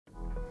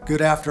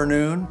Good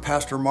afternoon,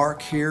 Pastor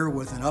Mark here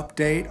with an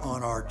update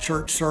on our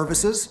church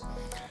services.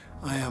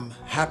 I am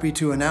happy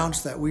to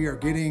announce that we are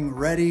getting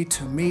ready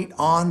to meet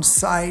on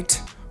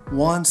site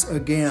once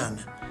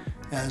again.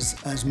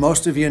 As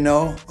most of you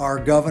know, our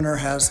governor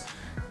has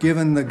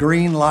given the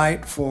green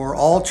light for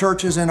all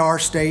churches in our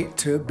state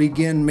to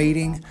begin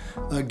meeting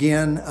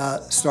again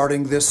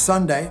starting this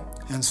Sunday.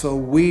 And so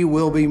we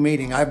will be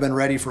meeting. I've been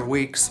ready for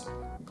weeks.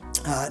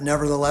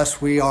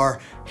 Nevertheless, we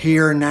are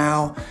here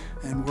now,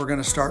 and we're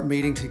going to start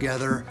meeting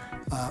together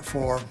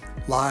for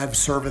live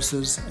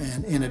services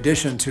and in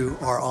addition to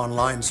our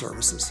online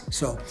services.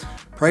 So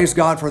praise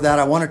God for that.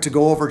 I wanted to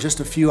go over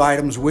just a few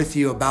items with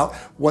you about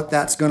what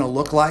that's going to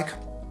look like.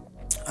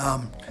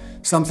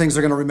 Some things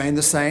are going to remain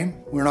the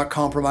same. We're not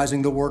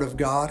compromising the Word of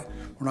God.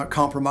 We're not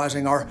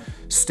compromising our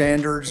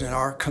standards and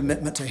our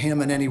commitment to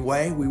Him in any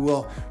way. We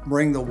will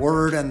bring the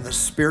Word and the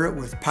Spirit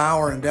with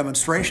power and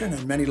demonstration,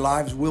 and many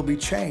lives will be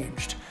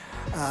changed.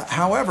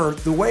 However,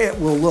 the way it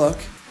will look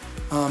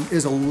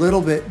is a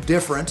little bit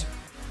different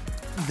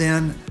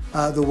than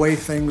the way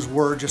things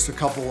were just a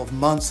couple of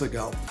months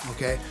ago,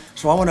 okay?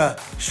 So I want to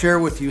share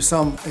with you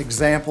some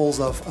examples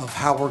of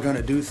how we're going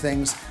to do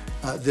things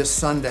this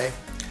Sunday.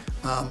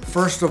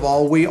 First of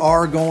all, we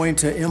are going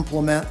to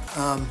implement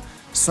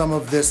some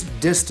of this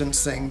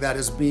distancing that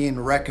is being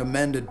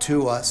recommended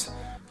to us,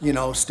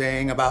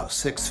 staying about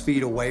 6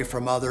 feet away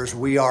from others.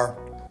 We are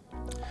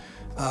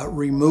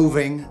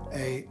removing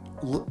a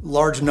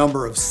large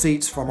number of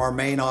seats from our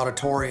main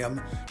auditorium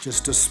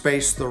just to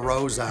space the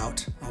rows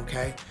out,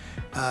 okay?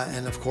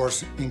 And of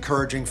course,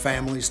 encouraging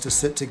families to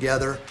sit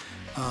together.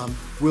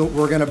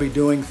 We're going to be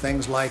doing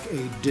things like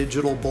a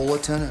digital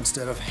bulletin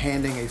instead of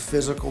handing a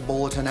physical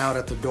bulletin out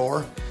at the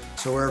door.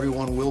 So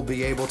everyone will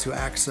be able to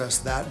access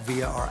that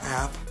via our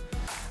app.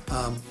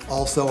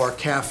 Also, our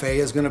cafe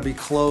is going to be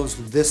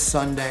closed this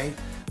Sunday.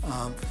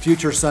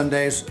 Future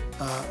Sundays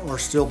are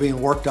still being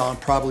worked on,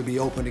 probably be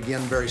open again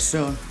very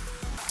soon.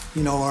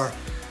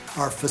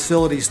 Our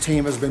facilities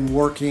team has been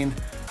working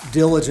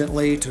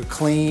diligently to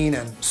clean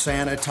and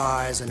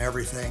sanitize and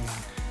everything.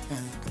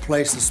 And the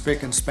place is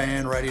spick and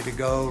span, ready to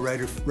go,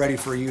 ready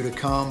for you to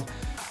come.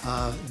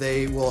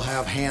 They will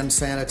have hand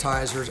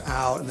sanitizers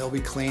out, and they'll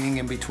be cleaning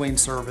in between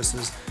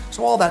services.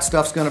 So all that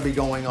stuff's going to be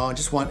going on.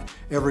 Just want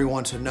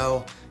everyone to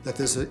know that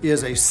this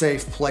is a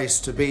safe place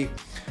to be.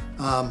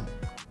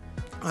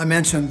 I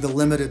mentioned the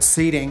limited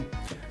seating.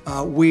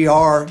 We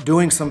are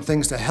doing some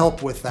things to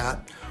help with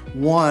that.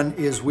 One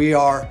is we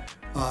are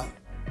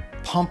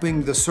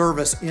pumping the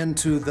service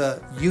into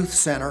the youth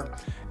center,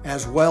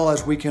 as well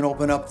as we can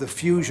open up the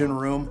fusion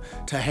room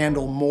to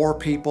handle more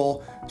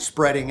people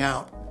spreading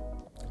out.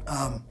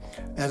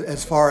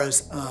 As far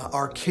as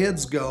our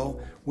kids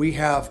go, we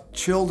have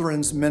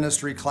children's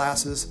ministry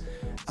classes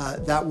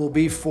that will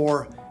be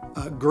for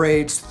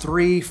grades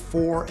 3,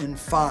 4, and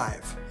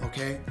 5,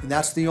 okay? And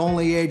that's the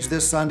only age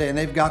this Sunday, and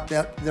they've got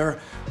their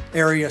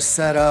area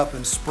set up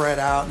and spread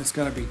out, and it's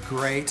going to be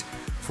great.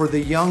 For the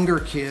younger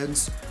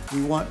kids,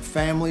 we want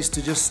families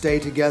to just stay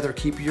together.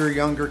 Keep your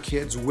younger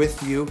kids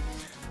with you.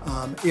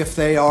 If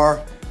they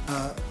are,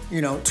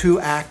 too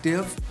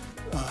active,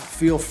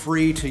 feel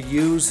free to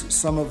use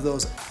some of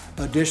those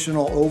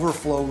additional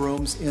overflow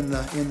rooms in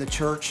the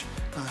church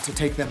to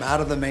take them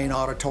out of the main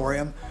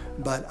auditorium.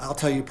 But I'll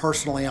tell you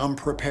personally, I'm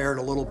prepared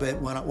a little bit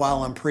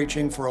while I'm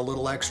preaching for a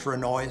little extra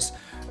noise,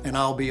 and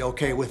I'll be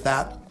okay with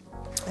that.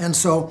 And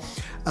so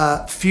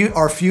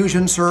our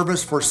fusion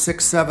service for 6th,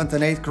 7th,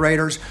 and 8th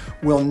graders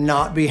will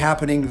not be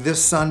happening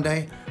this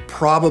Sunday,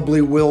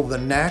 probably will the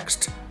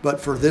next, but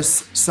for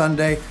this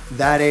Sunday,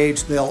 that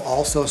age, they'll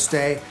also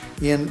stay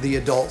in the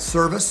adult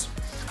service.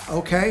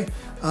 Okay,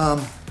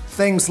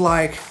 things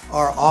like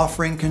our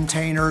offering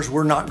containers,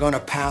 we're not going to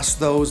pass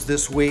those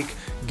this week.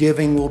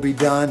 Giving will be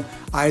done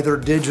either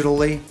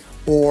digitally,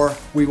 or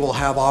we will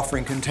have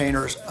offering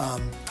containers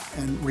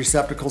and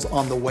receptacles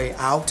on the way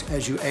out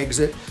as you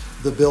exit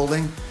the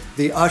building.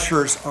 The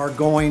ushers are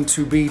going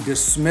to be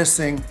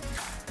dismissing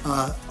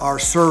our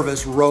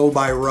service row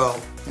by row.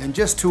 And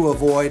just to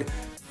avoid,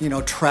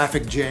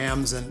 traffic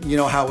jams, and you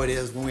know how it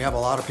is when we have a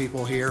lot of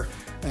people here,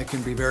 it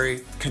can be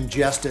very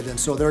congested. And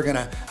so they're going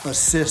to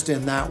assist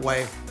in that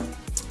way.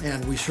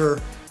 And we sure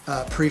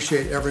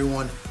appreciate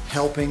everyone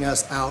helping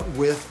us out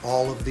with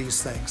all of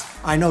these things.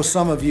 I know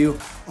some of you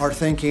are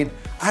thinking,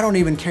 I don't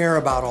even care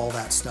about all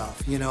that stuff,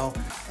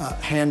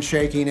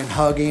 handshaking and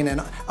hugging,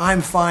 and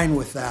I'm fine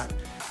with that.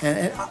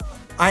 And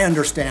I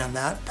understand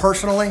that.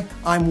 Personally,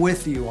 I'm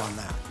with you on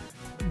that.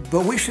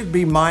 But we should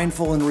be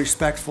mindful and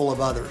respectful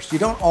of others. You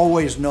don't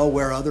always know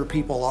where other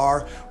people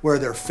are, where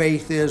their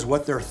faith is,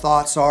 what their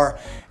thoughts are.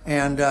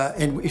 And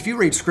if you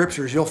read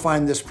scriptures, you'll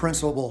find this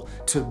principle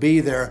to be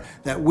there,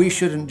 that we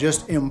shouldn't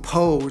just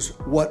impose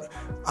what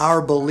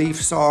our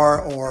beliefs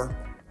are or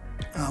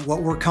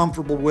what we're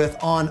comfortable with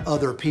on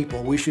other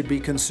people. We should be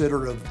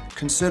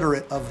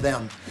considerate of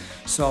them.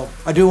 So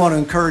I do want to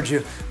encourage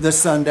you this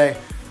Sunday,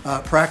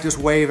 practice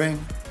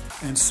waving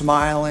and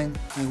smiling,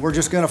 and we're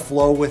just going to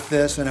flow with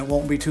this, and it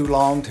won't be too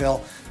long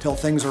till till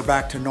things are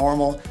back to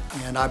normal,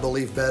 and I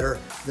believe better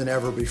than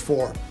ever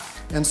before.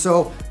 And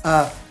so,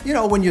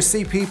 when you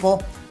see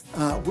people,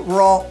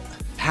 we're all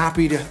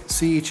happy to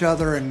see each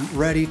other and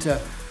ready to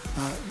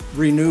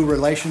renew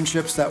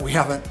relationships that we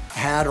haven't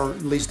had, or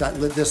at least at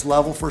this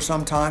level, for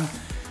some time.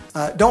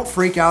 Don't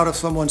freak out if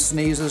someone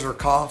sneezes or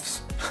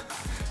coughs.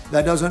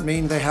 That doesn't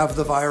mean they have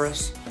the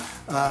virus.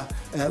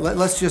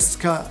 Let's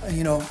just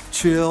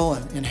chill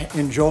and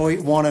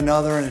enjoy one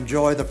another and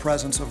enjoy the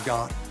presence of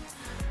God.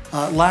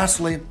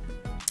 Lastly,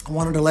 I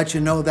wanted to let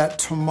you know that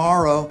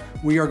tomorrow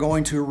we are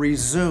going to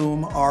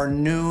resume our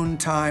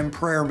noontime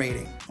prayer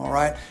meeting. All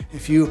right,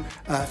 if you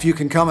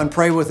can come and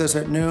pray with us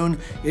at noon,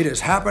 it is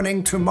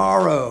happening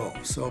tomorrow.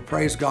 So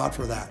praise God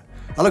for that.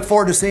 I look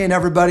forward to seeing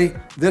everybody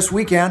this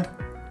weekend.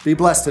 Be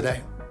blessed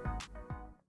today.